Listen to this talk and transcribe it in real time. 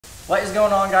What is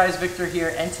going on, guys? Victor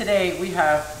here, and today we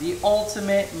have the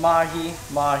ultimate Mahi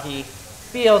Mahi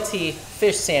BLT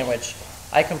fish sandwich.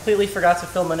 I completely forgot to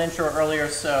film an intro earlier,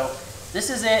 so this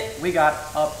is it. We got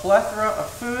a plethora of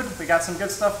food. We got some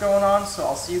good stuff going on, so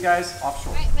I'll see you guys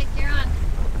offshore. All right, Vic, you're on.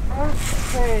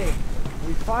 Okay,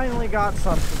 we finally got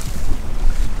something.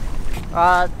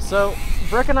 So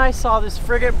Brooke and I saw this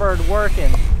frigate bird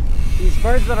working. These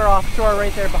birds that are offshore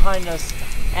right there behind us,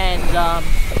 and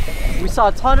we saw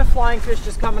a ton of flying fish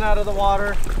just coming out of the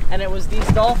water, and it was these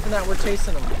dolphins that were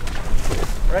chasing them.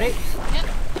 Ready? Yep.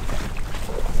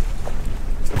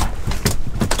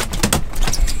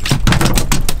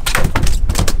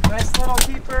 Nice little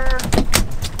keeper.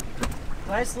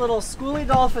 Nice little schoolie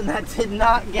dolphin that did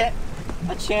not get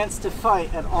a chance to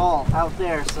fight at all out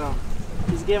there, so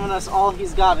he's giving us all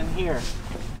he's got in here.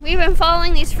 We've been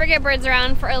following these frigate birds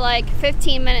around for like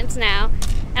 15 minutes now,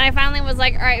 and I finally was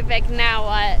like, all right, Vic, now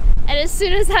what? And as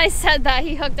soon as I said that,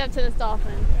 he hooked up to this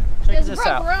dolphin. Check this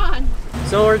out. We're on.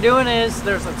 So what we're doing is,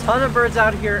 there's a ton of birds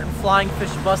out here and flying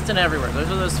fish busting everywhere. Those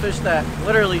are those fish that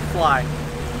literally fly.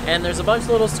 And there's a bunch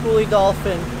of little schoolie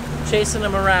dolphin chasing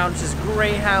them around, just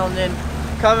greyhounding,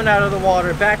 coming out of the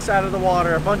water, backs out of the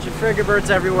water, a bunch of frigate birds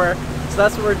everywhere. So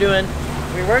that's what we're doing.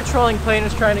 We were trolling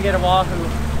planers trying to get a wahoo,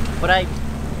 but I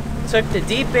took the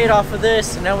deep bait off of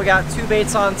this, and now we got two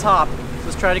baits on top.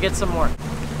 Let's try to get some more.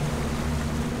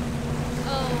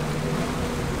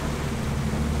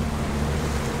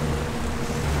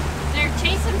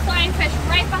 Chasing flying fish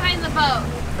right behind the boat.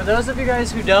 For those of you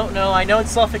guys who don't know, I know it's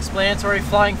self-explanatory,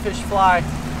 flying fish fly,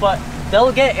 but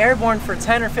they'll get airborne for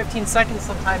 10 or 15 seconds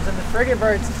sometimes, and the frigate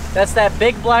birds, that's that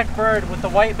big black bird with the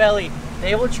white belly,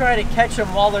 they will try to catch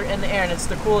them while they're in the air, and it's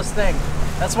the coolest thing.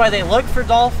 That's why they look for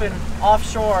dolphin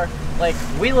offshore. Like,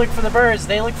 we look for the birds,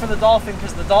 they look for the dolphin,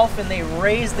 because the dolphin, they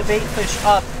raise the bait fish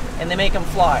up and they make them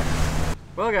fly.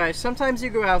 Well guys, sometimes you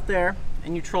go out there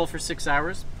and you troll for 6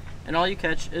 hours, and all you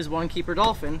catch is one keeper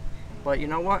dolphin. But you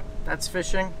know what? That's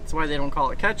fishing. That's why they don't call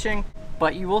it catching.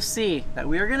 But you will see that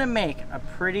we are gonna make a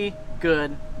pretty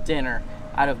good dinner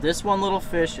out of this one little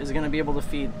fish. Is gonna be able to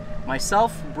feed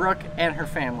myself, Brooke, and her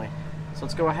family. So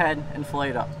let's go ahead and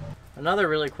fillet it up. Another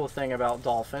really cool thing about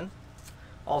dolphin,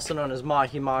 also known as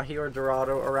Mahi Mahi or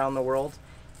Dorado around the world,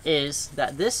 is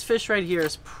that this fish right here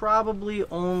is probably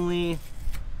only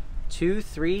 2,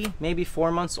 3, maybe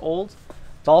 4 months old.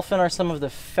 Dolphin are some of the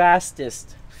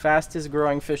fastest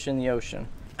growing fish in the ocean.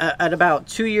 At about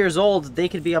 2 years old, they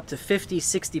could be up to 50,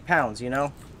 60 pounds, you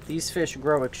know? These fish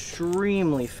grow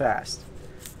extremely fast.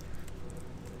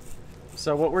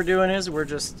 So what we're doing is we're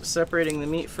just separating the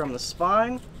meat from the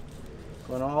spine,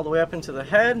 going all the way up into the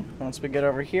head. Once we get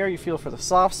over here, you feel for the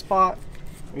soft spot.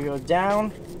 We go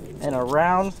down and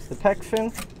around the pec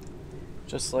fin,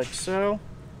 just like so.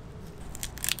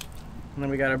 And then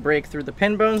we got to break through the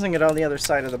pin bones and get on the other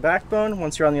side of the backbone.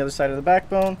 Once you're on the other side of the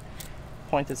backbone,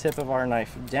 point the tip of our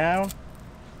knife down.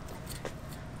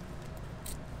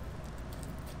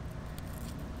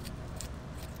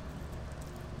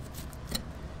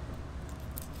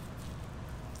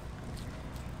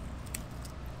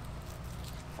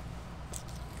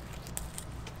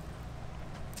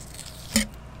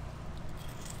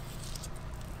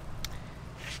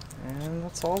 And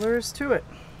that's all there is to it.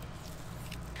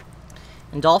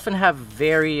 And dolphin have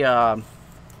very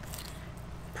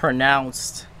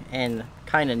pronounced and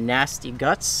kind of nasty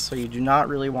guts, so you do not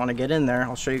really want to get in there.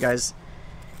 I'll show you guys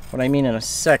what I mean in a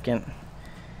second.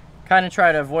 Kind of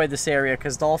try to avoid this area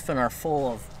because dolphin are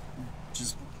full of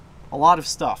just a lot of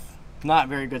stuff, not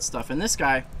very good stuff. And this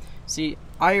guy, see,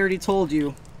 I already told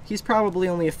you, he's probably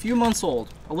only a few months old,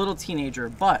 a little teenager,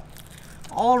 but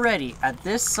already at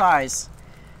this size,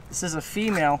 this is a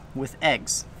female with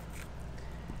eggs.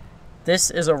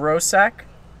 This is a roe sack.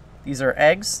 These are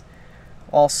eggs.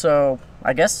 Also,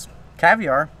 I guess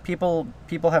caviar. People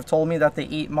have told me that they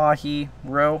eat mahi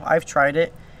roe. I've tried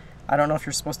it. I don't know if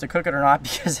you're supposed to cook it or not,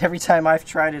 because every time I've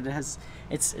tried it,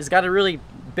 it's got a really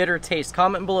bitter taste.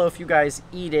 Comment below if you guys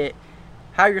eat it,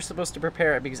 how you're supposed to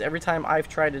prepare it, because every time I've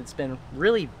tried it, it's been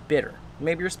really bitter.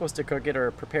 Maybe you're supposed to cook it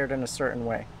or prepare it in a certain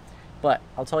way. But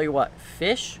I'll tell you what,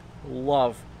 fish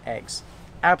love eggs.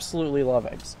 Absolutely love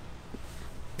eggs.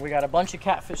 We got a bunch of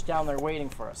catfish down there waiting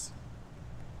for us.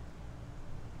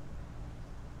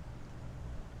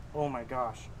 Oh my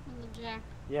gosh. The jack.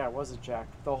 Yeah, it was a jack.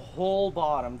 The whole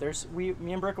bottom. Me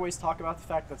and Brooke always talk about the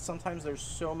fact that sometimes there's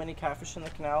so many catfish in the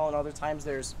canal, and other times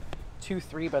there's 2,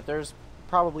 3, but there's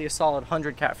probably a solid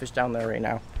 100 catfish down there right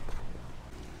now.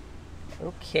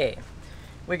 Okay.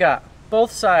 We got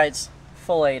both sides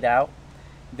filleted out.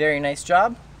 Very nice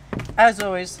job. As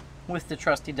always, with the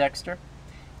trusty Dexter.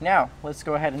 Now, let's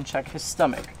go ahead and check his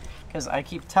stomach. because I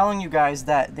keep telling you guys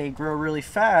that they grow really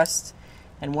fast.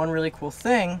 And one really cool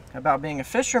thing about being a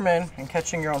fisherman and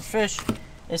catching your own fish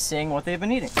is seeing what they've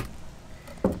been eating.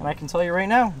 And I can tell you right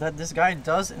now that this guy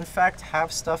does in fact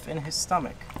have stuff in his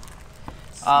stomach.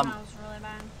 Smells really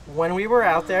bad. When we were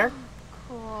out there,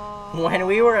 Cool. when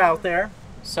we were out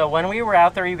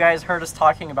there, you guys heard us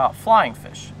talking about flying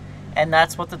fish. And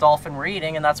that's what the dolphin were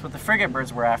eating, and that's what the frigate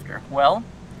birds were after. Well,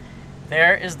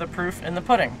 there is the proof in the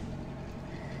pudding.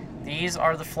 These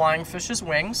are the flying fish's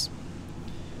wings.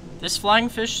 This flying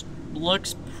fish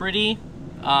looks pretty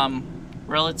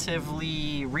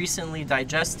relatively recently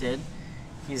digested.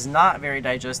 He's not very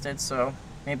digested, so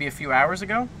maybe a few hours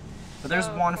ago. But there's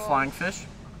one cool. flying fish.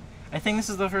 I think this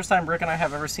is the first time Brooke and I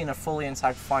have ever seen a fully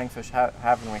intact flying fish,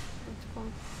 haven't we? That's cool.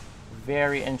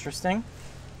 Very interesting.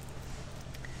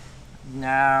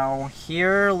 Now,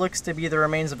 here looks to be the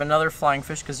remains of another flying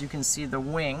fish because you can see the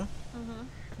wing. Mm-hmm.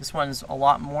 This one's a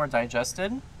lot more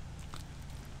digested.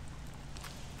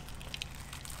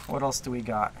 What else do we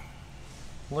got?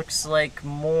 Looks like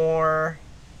more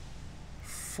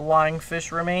flying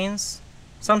fish remains.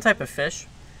 Some type of fish,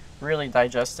 really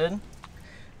digested.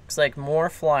 Looks like more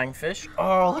flying fish.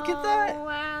 Oh, look at that! Oh,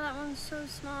 wow, that one's so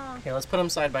small. Okay, let's put them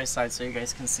side by side so you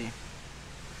guys can see.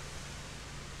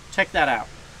 Check that out.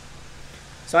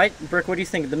 So, Brooke, what do you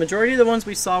think? The majority of the ones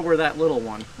we saw were that little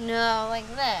one. No, like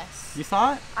this. You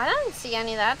thought? I didn't see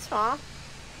any that small.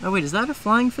 Oh, wait, is that a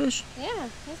flying fish? Yeah,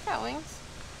 he's got wings.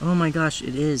 Oh my gosh,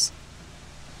 it is.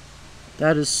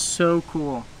 That is so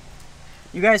cool.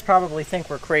 You guys probably think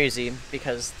we're crazy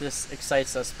because this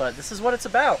excites us, but this is what it's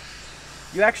about.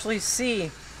 You actually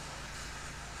see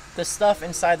the stuff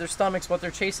inside their stomachs, what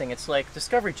they're chasing. It's like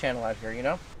Discovery Channel out here, you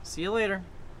know? See you later.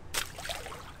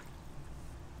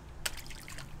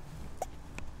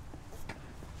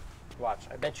 Watch,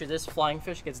 I bet you this flying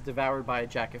fish gets devoured by a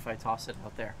jack if I toss it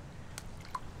out there.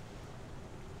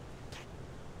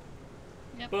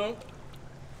 Yep. Boom.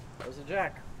 That was a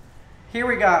jack. Here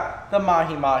we got the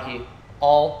Mahi Mahi,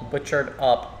 all butchered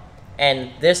up.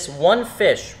 And this one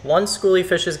fish, one schoolie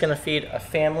fish is gonna feed a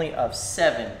family of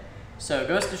 7. So it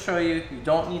goes to show you, you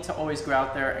don't need to always go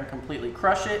out there and completely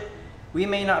crush it. We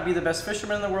may not be the best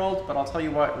fishermen in the world, but I'll tell you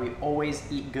what, we always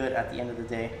eat good at the end of the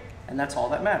day. And that's all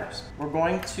that matters. We're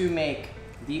going to make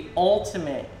the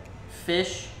ultimate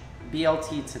fish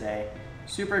BLT today.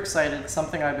 Super excited,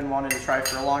 something I've been wanting to try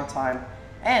for a long time.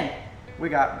 And we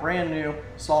got brand new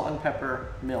salt and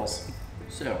pepper mills.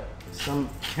 So, some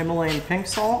Himalayan pink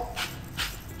salt.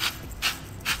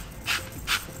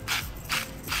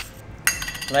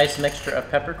 Nice mixture of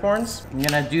peppercorns. I'm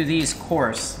gonna do these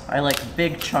coarse. I like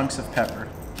big chunks of pepper.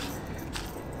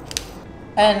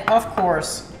 And of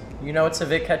course, you know it's a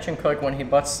Vic catch and cook when he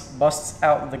busts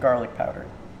out the garlic powder.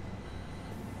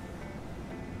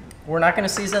 We're not gonna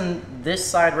season this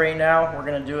side right now. We're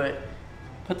gonna do it,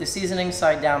 put the seasoning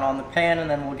side down on the pan, and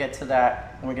then we'll get to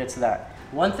that when we get to that.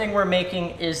 One thing we're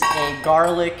making is a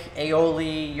garlic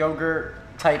aioli yogurt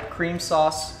type cream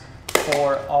sauce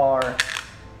for our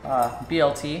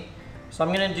BLT. So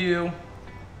I'm gonna do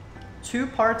 2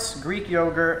 parts Greek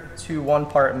yogurt to 1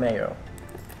 part mayo.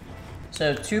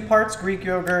 So 2 parts Greek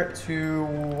yogurt to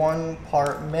 1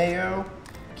 part mayo.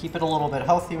 Keep it a little bit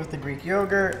healthy with the Greek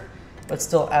yogurt, but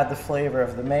still add the flavor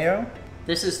of the mayo.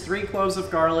 This is 3 cloves of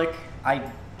garlic.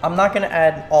 I'm not gonna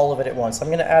add all of it at once. I'm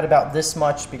gonna add about this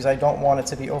much because I don't want it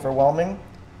to be overwhelming.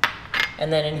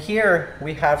 And then in here,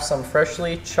 we have some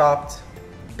freshly chopped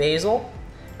basil,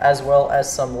 as well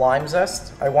as some lime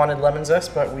zest. I wanted lemon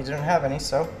zest, but we didn't have any,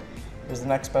 so it was the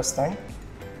next best thing.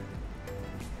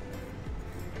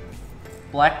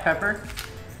 Black pepper.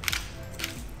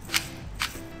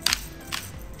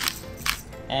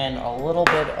 And a little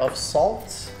bit of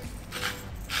salt.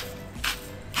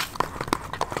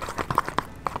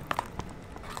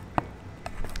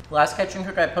 Last Catch and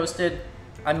Cook I posted,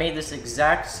 I made this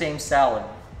exact same salad.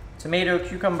 Tomato,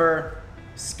 cucumber,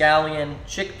 scallion,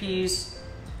 chickpeas.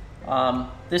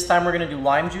 This time we're gonna do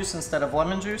lime juice instead of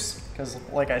lemon juice, because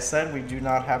like I said, we do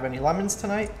not have any lemons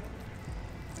tonight.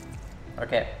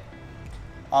 Okay,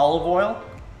 olive oil,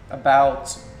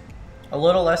 about a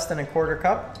little less than a 1/4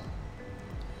 cup.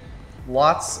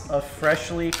 Lots of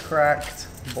freshly cracked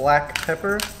black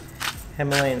pepper,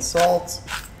 Himalayan salt,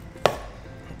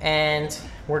 and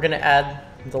we're gonna add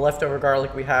the leftover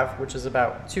garlic we have, which is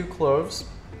about 2 cloves,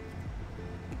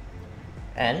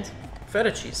 and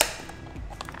feta cheese.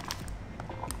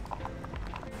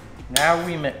 Now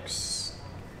we mix.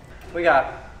 We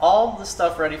got all the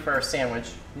stuff ready for our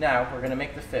sandwich. Now we're gonna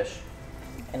make the fish,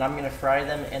 and I'm gonna fry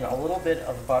them in a little bit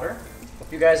of butter.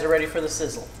 Hope you guys are ready for the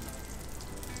sizzle.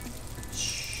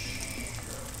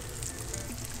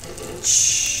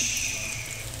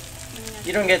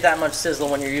 You don't get that much sizzle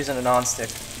when you're using a nonstick.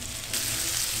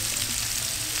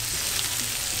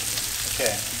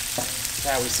 Okay.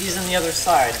 Now we season the other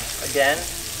side again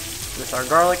with our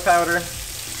garlic powder.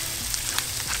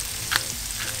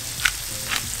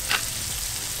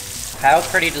 How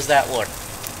pretty does that look?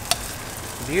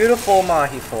 Beautiful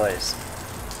mahi fillets.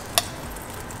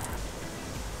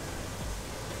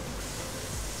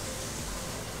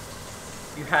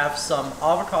 You have some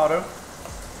avocado.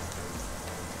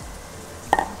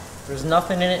 There's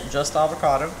nothing in it, just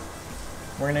avocado.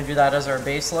 We're gonna do that as our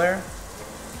base layer.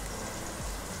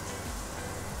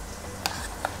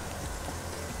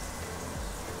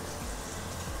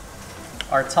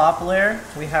 Our top layer,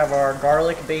 we have our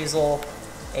garlic basil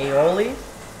aioli.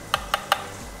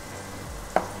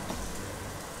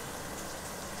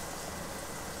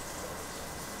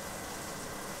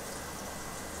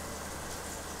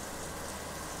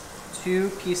 Two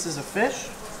pieces of fish.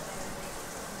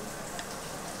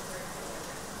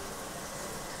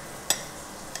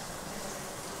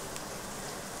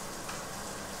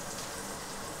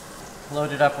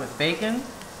 Load it up with bacon.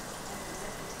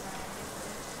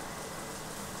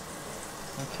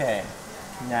 Okay,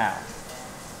 now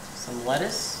some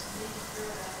lettuce.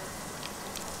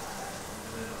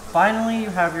 Finally, you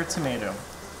have your tomato.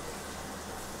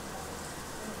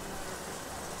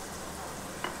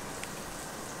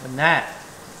 And that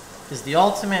is the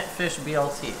ultimate fish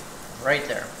BLT, right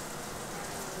there.